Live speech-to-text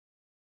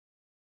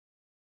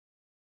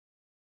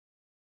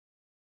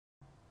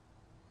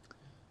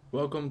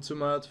Welcome to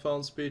my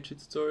advanced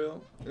Speedtree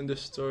tutorial. In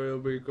this tutorial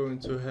we're going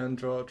to hand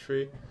draw a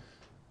tree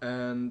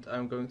and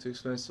I'm going to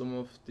explain some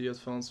of the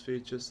advanced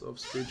features of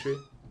Speedtree.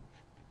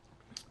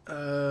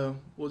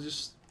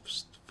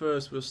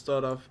 We'll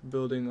start off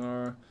building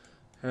our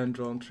hand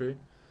drawn tree.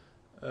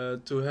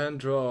 To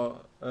hand draw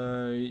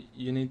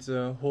you need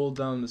to hold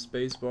down the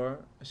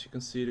spacebar. As you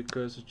can see, the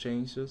cursor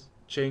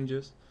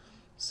changes.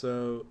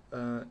 So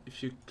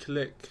if you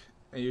click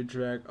and you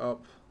drag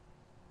up,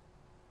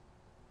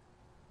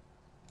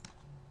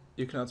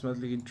 you can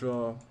automatically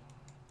draw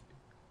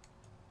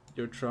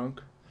your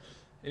trunk,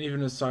 and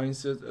even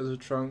assigns it as a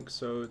trunk,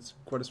 so it's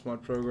quite a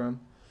smart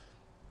program.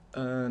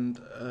 And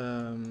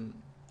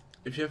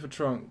if you have a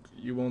trunk,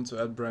 you want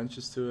to add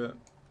branches to it,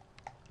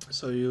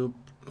 so you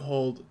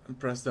hold and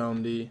press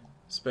down the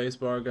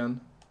spacebar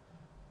again,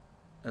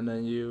 and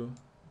then you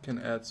can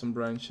add some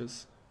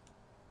branches,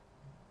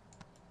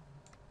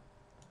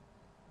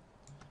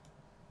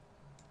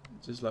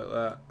 just like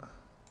that.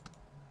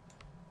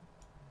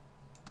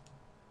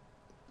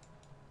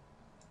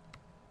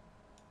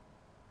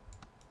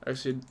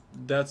 Actually,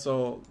 that's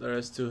all there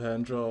is to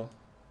hand draw.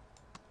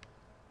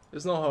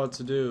 It's not hard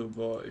to do,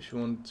 but if you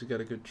want to get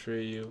a good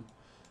tree,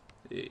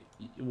 it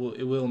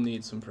will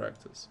need some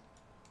practice.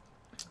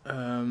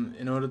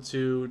 In order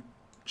to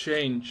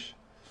change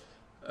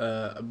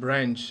a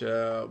branch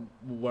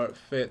where it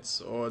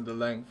fits, or the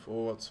length,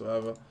 or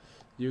whatsoever,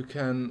 you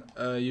can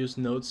use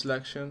node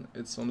selection.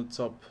 It's on the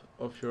top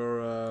of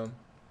your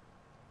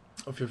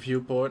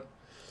viewport.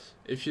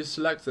 If you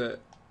select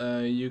it,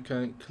 you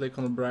can click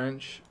on a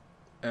branch,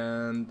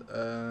 and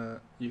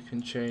you can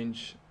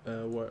change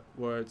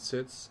where it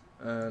sits,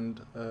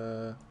 and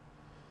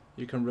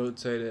you can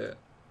rotate it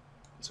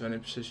to any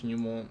position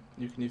you want.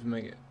 You can even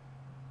make it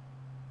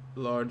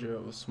larger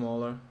or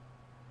smaller.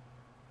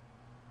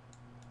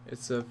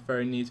 It's a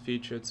very neat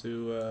feature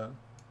to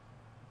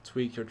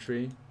tweak your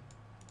tree.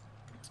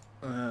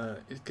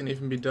 It can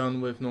even be done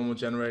with normal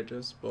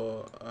generators,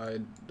 but I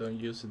don't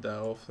use it that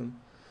often.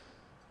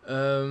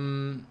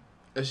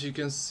 As you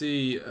can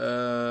see,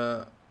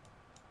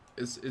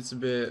 it's a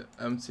bit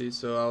empty,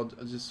 so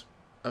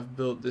I've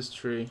built this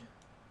tree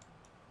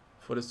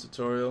for this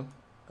tutorial.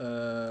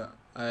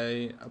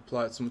 I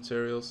applied some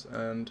materials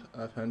and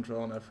I've hand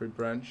drawn every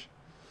branch,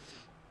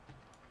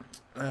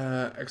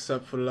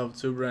 except for the level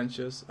 2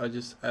 branches. I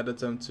just added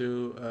them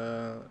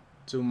to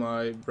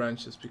my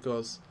branches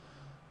because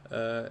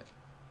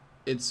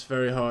it's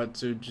very hard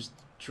to just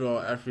draw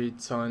every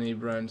tiny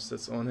branch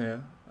that's on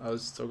here. I'll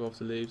just took off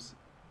the leaves.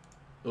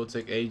 It will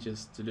take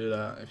ages to do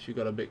that if you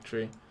got a big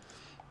tree.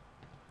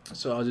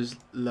 So I'll just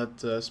let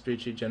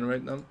Speedtree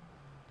generate them.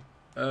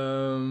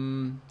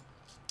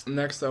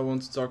 Next I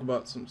want to talk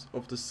about some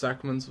of the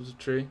segments of the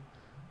tree.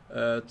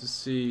 To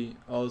see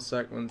all the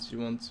segments, you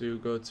want to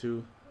go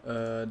to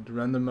the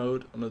render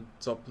mode on the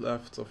top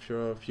left of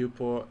your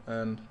viewport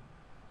and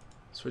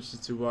switch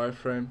it to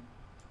wireframe.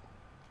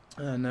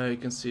 And now you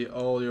can see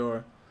all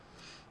your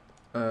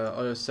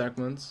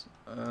segments.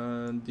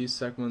 These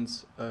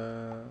segments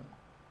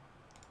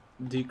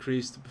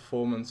decrease the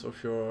performance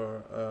of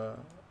your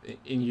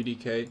in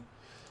UDK.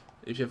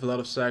 If you have a lot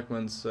of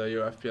segments,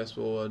 your FPS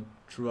will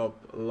drop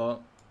a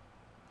lot.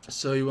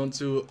 So you want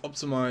to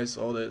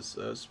optimize all this.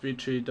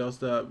 Speedtree does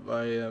that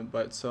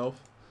by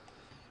itself,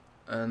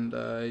 and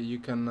you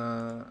can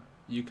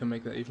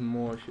make that even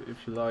more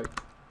if you like.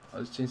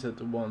 I'll just change that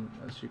to 1.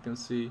 As you can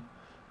see,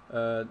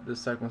 the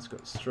segments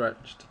got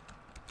stretched,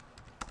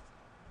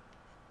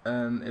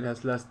 and it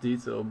has less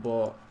detail,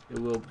 but it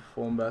will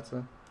perform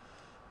better.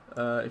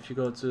 If you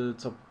go to the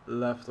top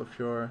left of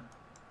your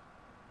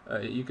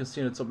you can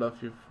see in the top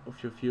left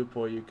of your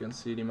viewport, you can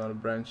see the amount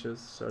of branches,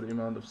 so the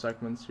amount of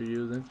segments you're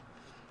using.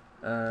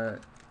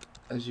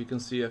 As you can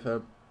see, if I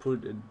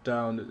put it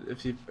down,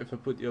 if I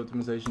put the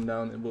optimization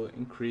down, it will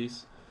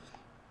increase.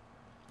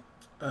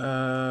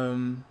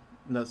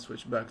 Let's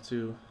switch back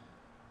to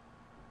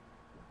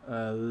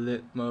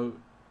lit mode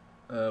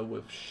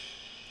with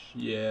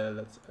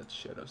let's add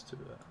shadows to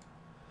that.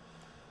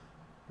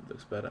 It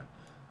looks better.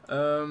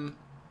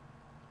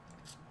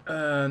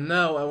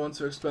 Now I want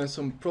to explain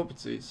some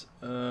properties.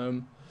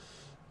 In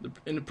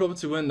the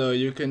property window,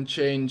 you can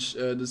change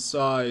the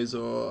size,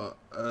 or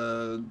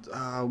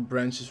how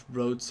branches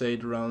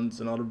rotate around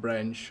another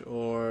branch,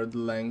 or the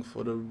length,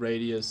 or the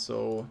radius,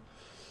 or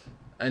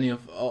any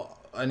of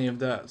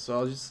that. So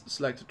I'll just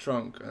select the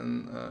trunk,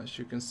 and as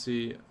you can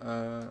see,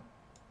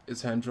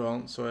 it's hand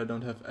drawn, so I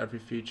don't have every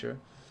feature.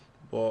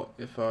 But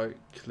if I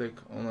click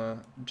on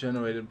a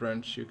generated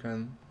branch, you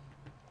can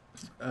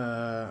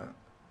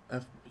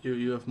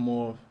you have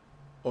more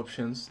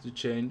options to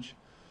change.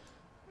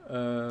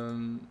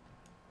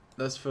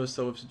 Let's first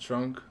start with the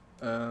trunk.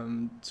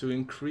 To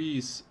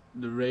increase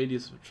the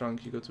radius of the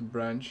trunk, you go to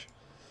branch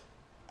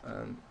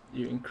and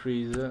you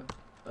increase it.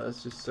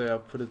 Let's just say I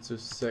put it to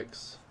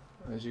 6.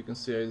 As you can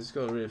see, I just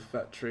got a really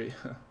fat tree.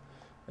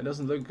 It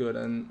doesn't look good,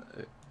 and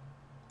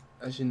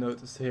as you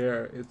notice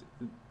here,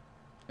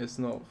 it's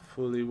not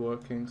fully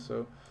working,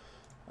 so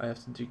I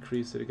have to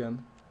decrease it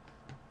again.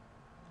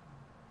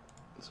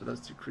 So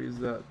let's decrease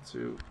that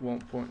to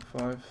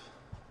 1.5.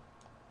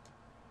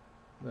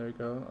 There you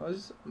go.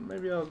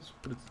 Maybe I'll just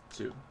put it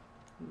to 2.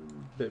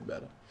 Bit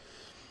better.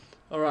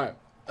 Alright.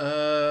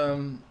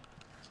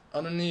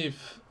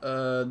 Underneath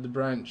the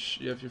branch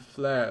you have your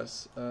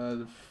flares.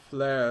 The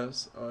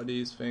flares are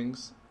these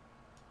things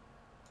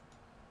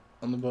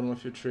on the bottom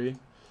of your tree.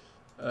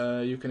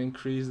 You can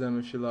increase them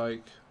if you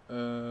like.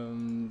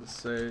 Let's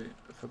say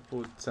if I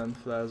put 10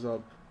 flares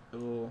up, it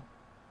will,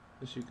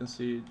 as you can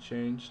see, it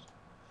changed.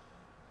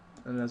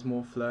 And there's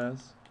more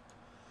flares.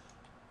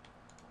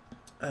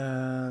 But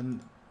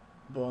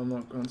I'm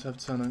not going to have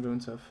 10, I'm going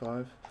to have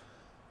 5.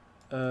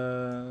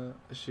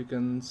 As you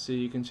can see,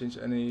 you can change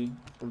any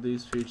of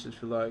these features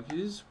if you like.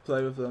 You just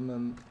play with them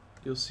and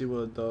you'll see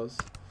what it does.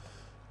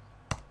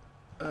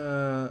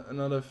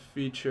 Another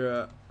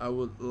feature I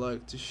would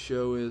like to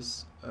show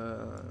is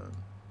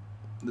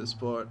this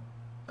part,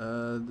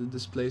 the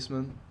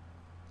displacement.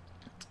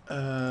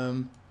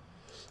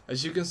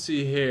 As you can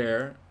see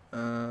here,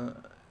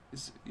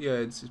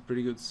 it's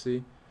pretty good to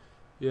see.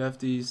 You have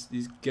these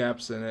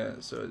gaps in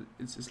it, so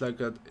it's like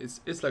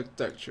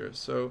texture.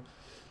 So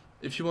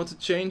if you want to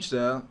change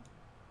that,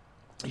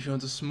 if you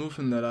want to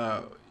smoothen that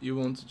out, you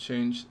want to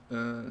change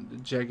the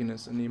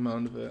jagginess and the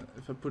amount of it.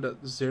 If I put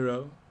that to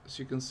 0, as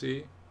you can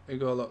see, it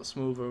got a lot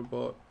smoother,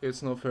 but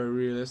it's not very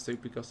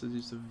realistic because it's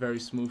just a very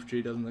smooth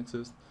tree, doesn't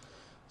exist.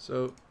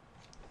 So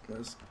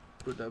let's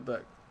put that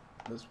back.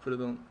 Let's put it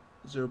on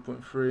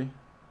 0.3.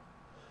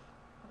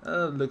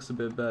 It looks a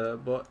bit better,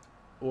 but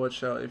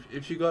watch out.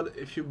 If you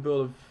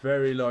build a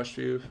very large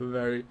tree with a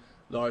very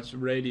large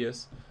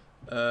radius,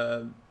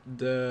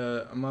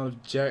 the amount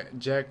of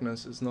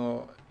jaggedness is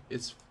not.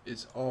 It's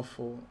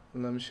awful.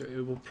 Let me show you.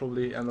 It will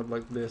probably end up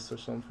like this or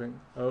something.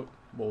 Oh,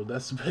 well,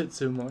 that's a bit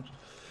too much.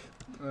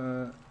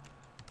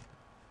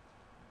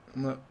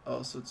 Not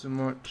also too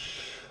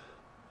much.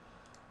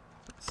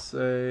 Let's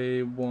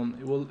say 1.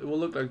 It will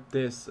look like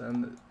this,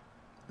 and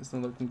it's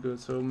not looking good.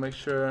 So make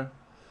sure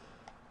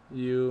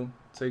you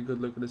take a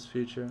good look at this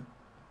feature.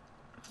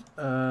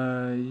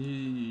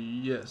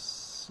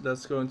 Yes,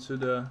 let's go into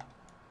the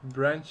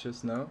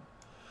branches now.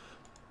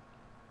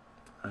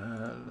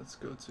 Let's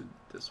go to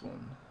this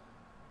one.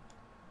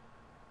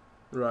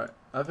 Right,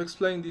 I've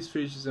explained these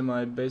features in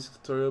my basic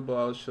tutorial,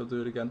 but I shall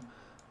do it again.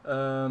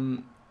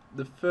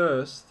 The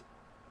first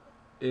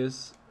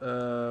is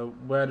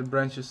where the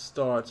branches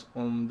start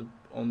on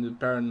the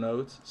parent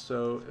node.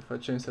 So if I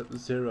change that to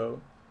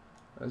 0,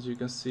 as you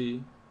can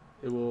see,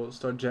 it will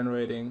start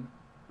generating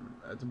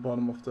at the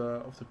bottom of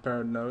the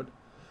parent node,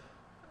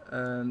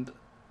 and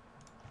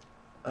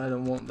I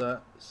don't want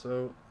that.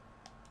 So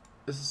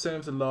it's the same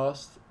as the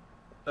last.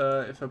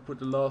 If I put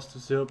the last to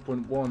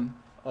 0.1,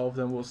 all of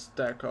them will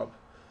stack up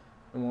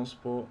in one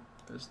spot.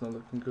 It's not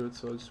looking good,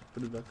 so I'll just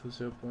put it back to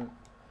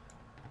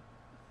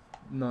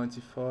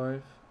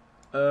 0.95.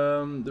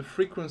 The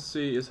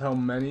frequency is how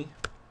many.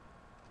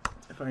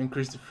 If I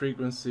increase the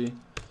frequency,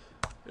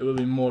 it will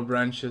be more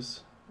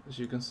branches, as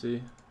you can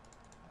see.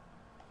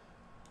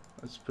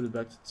 Let's put it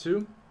back to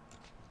 2.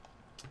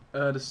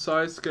 The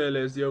size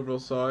scaler is the overall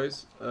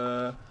size.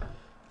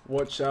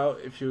 Watch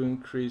out if you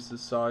increase the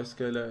size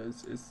scaler,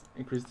 it's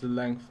increase the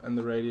length and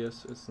the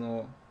radius. It's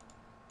not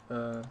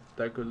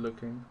that good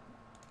looking.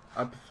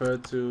 I prefer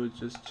to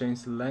just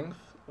change the length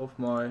of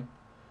my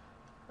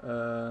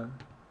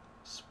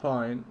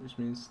spine, which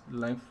means the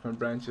length of my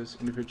branches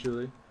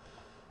individually.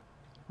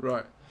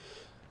 Right.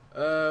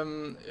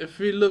 If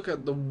we look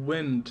at the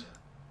wind,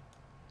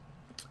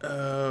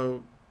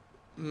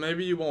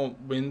 maybe you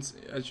want wind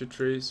at your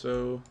tree,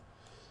 so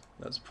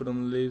let's put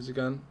on the leaves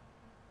again.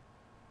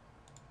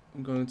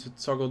 I'm going to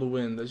toggle the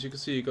wind. As you can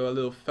see, you got a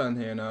little fan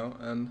here now,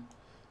 and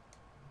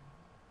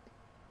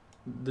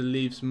the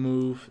leaves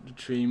move, the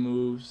tree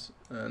moves,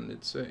 and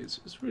it's a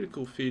really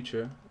cool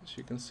feature. As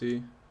you can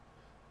see,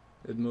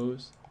 it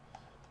moves.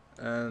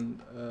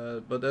 And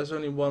but there's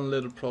only one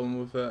little problem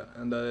with it,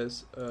 and that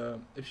is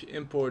if you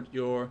import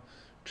your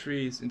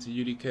trees into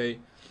UDK,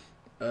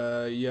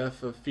 you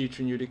have a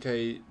feature in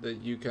UDK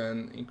that you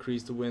can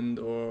increase the wind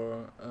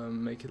or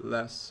make it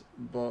less,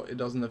 but it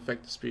doesn't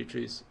affect the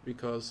Speedtrees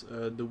because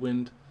the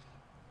wind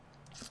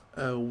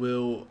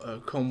will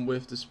come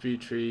with the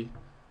Speedtree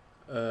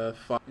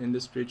file. In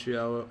this Speedtree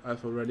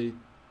I've already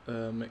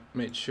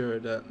made sure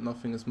that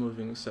nothing is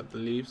moving except the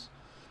leaves.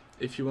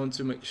 If you want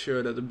to make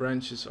sure that the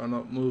branches are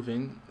not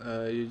moving,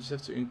 you just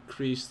have to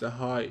increase the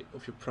height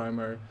of your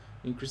primary.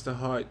 Increase the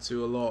height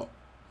to a lot,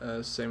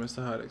 same as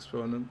the height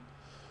exponent.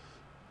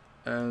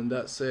 And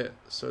that's it.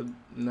 So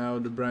now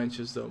the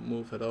branches don't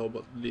move at all,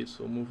 but the leaves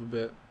will move a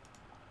bit.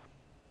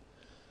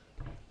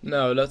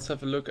 Now let's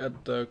have a look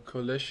at the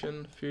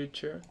collision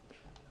feature.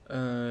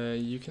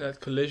 You can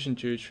add collision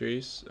to your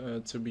trees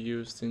to be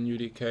used in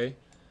UDK.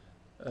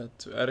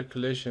 To add a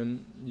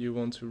collision, you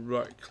want to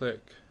right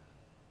click,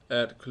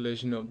 add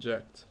collision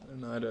object,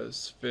 and either a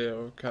sphere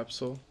or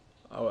capsule.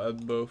 I'll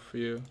add both for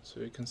you so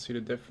you can see the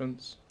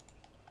difference.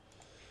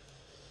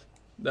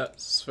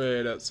 That's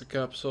sphere, that's a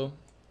capsule.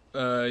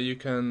 You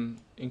can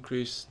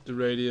increase the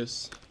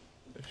radius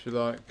if you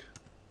like.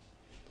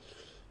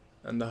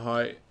 and the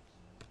height,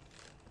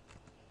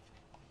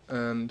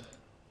 and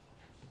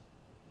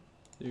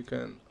you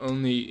can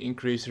only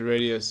increase the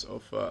radius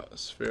of a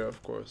sphere,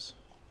 of course.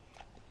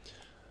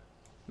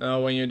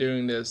 Now when you're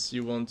doing this,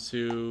 you want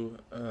to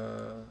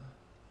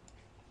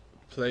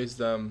place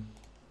them,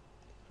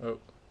 you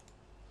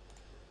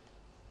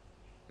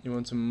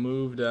want to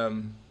move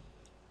them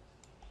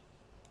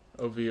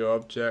over your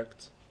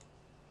object,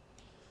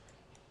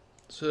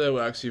 so they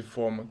will actually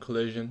form a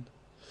collision.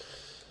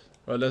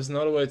 Well, there's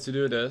another way to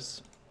do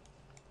this,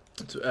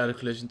 to add a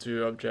collision to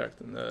your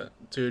object and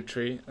to your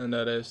tree, and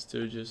that is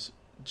to just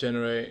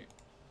generate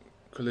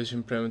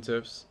collision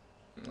primitives.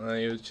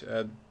 You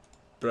add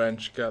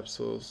branch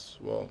capsules.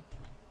 Well,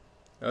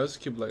 I'll just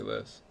keep it like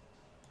this.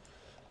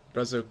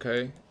 Press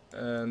OK,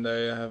 and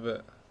there you have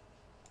it.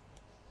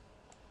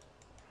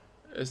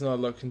 It's not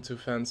looking too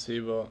fancy,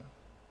 but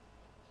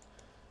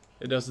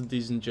it does a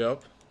decent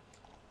job.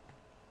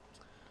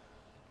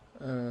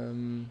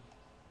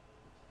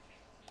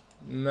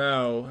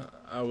 Now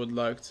I would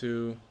like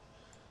to,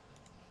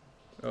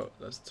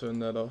 let's turn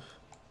that off.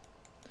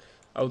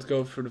 I would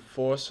go for the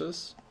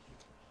forces.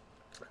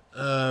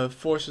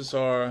 Forces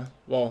are,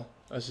 well,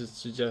 I should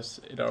suggest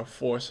it are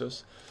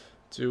forces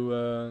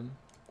to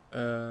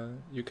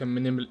you can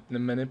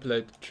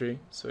manipulate the tree.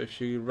 So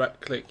if you right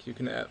click, you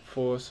can add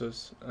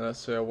forces. Let's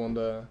say I want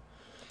a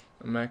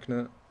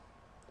magnet.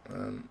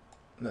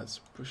 Let's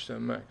push that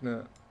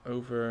magnet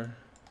over.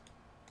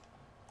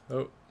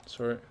 Oh,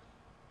 sorry.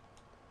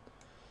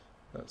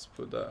 Let's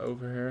put that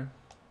over here.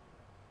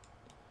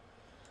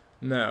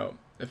 Now,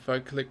 if I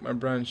click my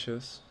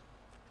branches,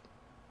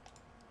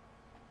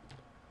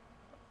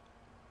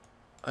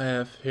 I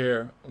have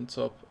here on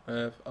top, I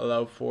have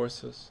allow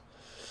forces.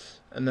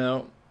 And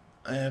now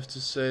I have to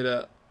say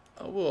that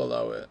I will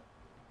allow it.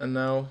 And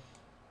now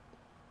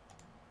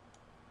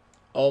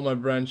all my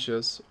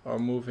branches are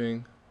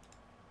moving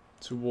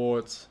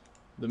towards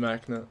the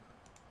magnet.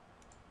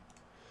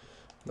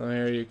 Now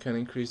here you can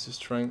increase the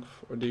strength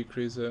or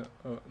decrease it.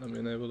 Oh, let me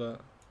enable that.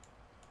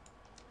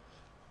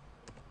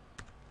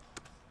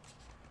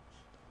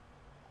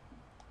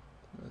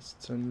 Let's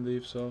turn the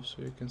leaves off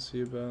so you can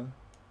see better.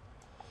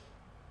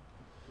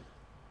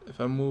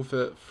 If I move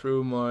it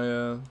through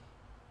my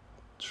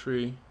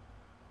tree,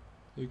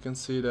 you can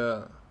see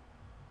that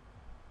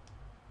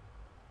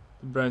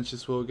the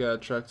branches will get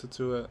attracted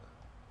to it.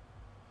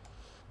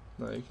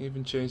 Now you can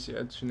even change the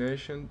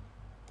attenuation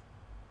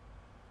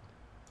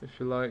if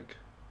you like,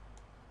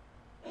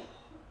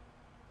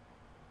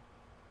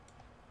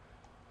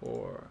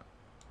 or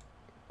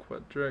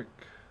quadric.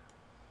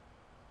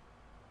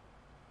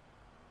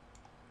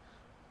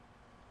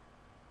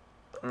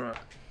 Alright.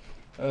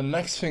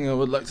 Next thing I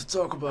would like to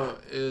talk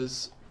about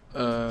is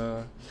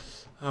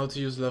how to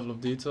use level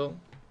of detail.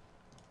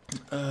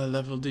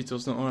 Level of detail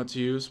is not hard to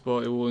use,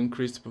 but it will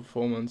increase the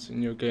performance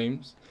in your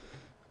games.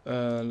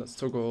 Let's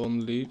toggle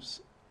on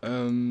leaves.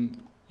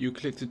 You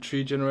click the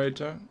tree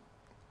generator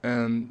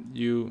and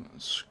you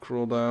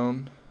scroll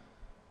down,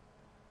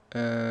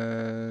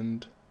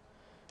 and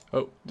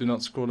do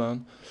not scroll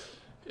down.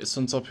 It's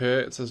on top here,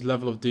 it says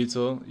level of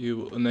detail.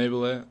 You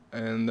enable it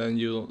and then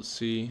you'll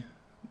see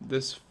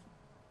this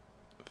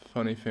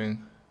funny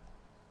thing.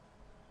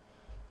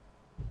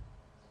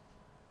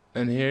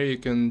 And here you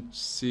can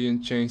see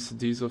and change the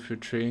detail of your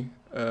tree.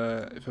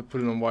 If I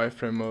put it on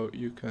wireframe mode,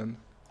 you can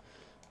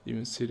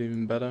even see it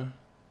even better.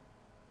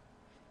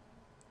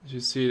 As you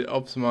see, it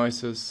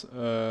optimizes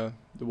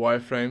the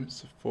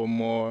wireframes for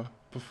more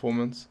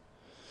performance.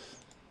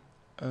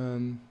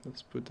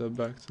 Let's put that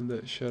back to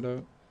the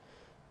shadow.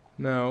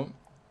 Now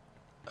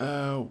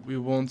we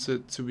want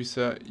it to be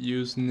set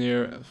use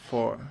near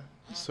far.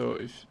 So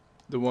if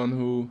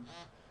you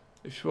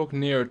walk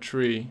near a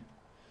tree,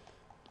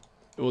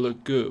 it will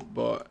look good,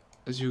 but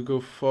as you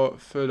go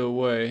further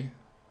away,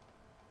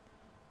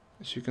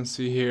 as you can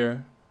see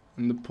here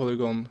in the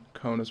polygon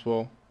count as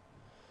well,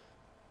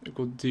 it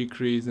will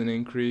decrease and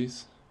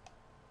increase.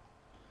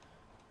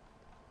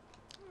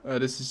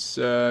 This is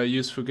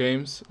used for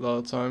games a lot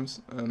of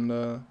times, and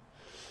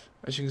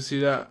as you can see,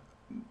 that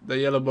the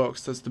yellow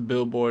box, that's the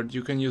billboard.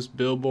 You can use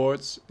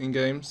billboards in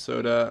games,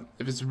 so that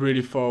if it's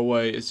really far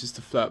away, it's just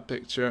a flat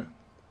picture,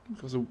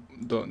 because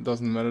it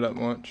doesn't matter that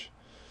much.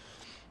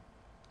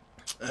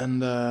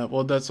 And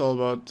well, that's all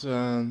about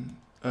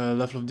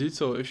level of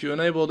detail. If you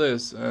enable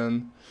this,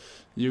 and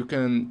you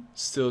can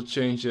still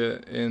change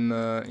it in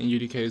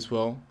UDK as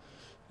well.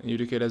 And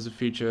UDK has a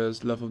feature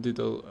as level of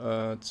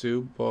detail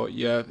too, but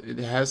yeah, it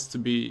has to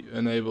be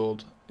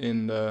enabled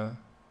in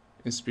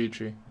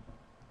Speedtree.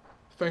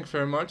 Thank you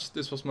very much.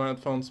 This was my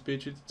advanced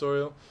Speedtree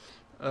tutorial.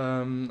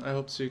 I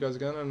hope to see you guys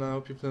again, and I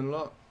hope you've learned a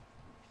lot.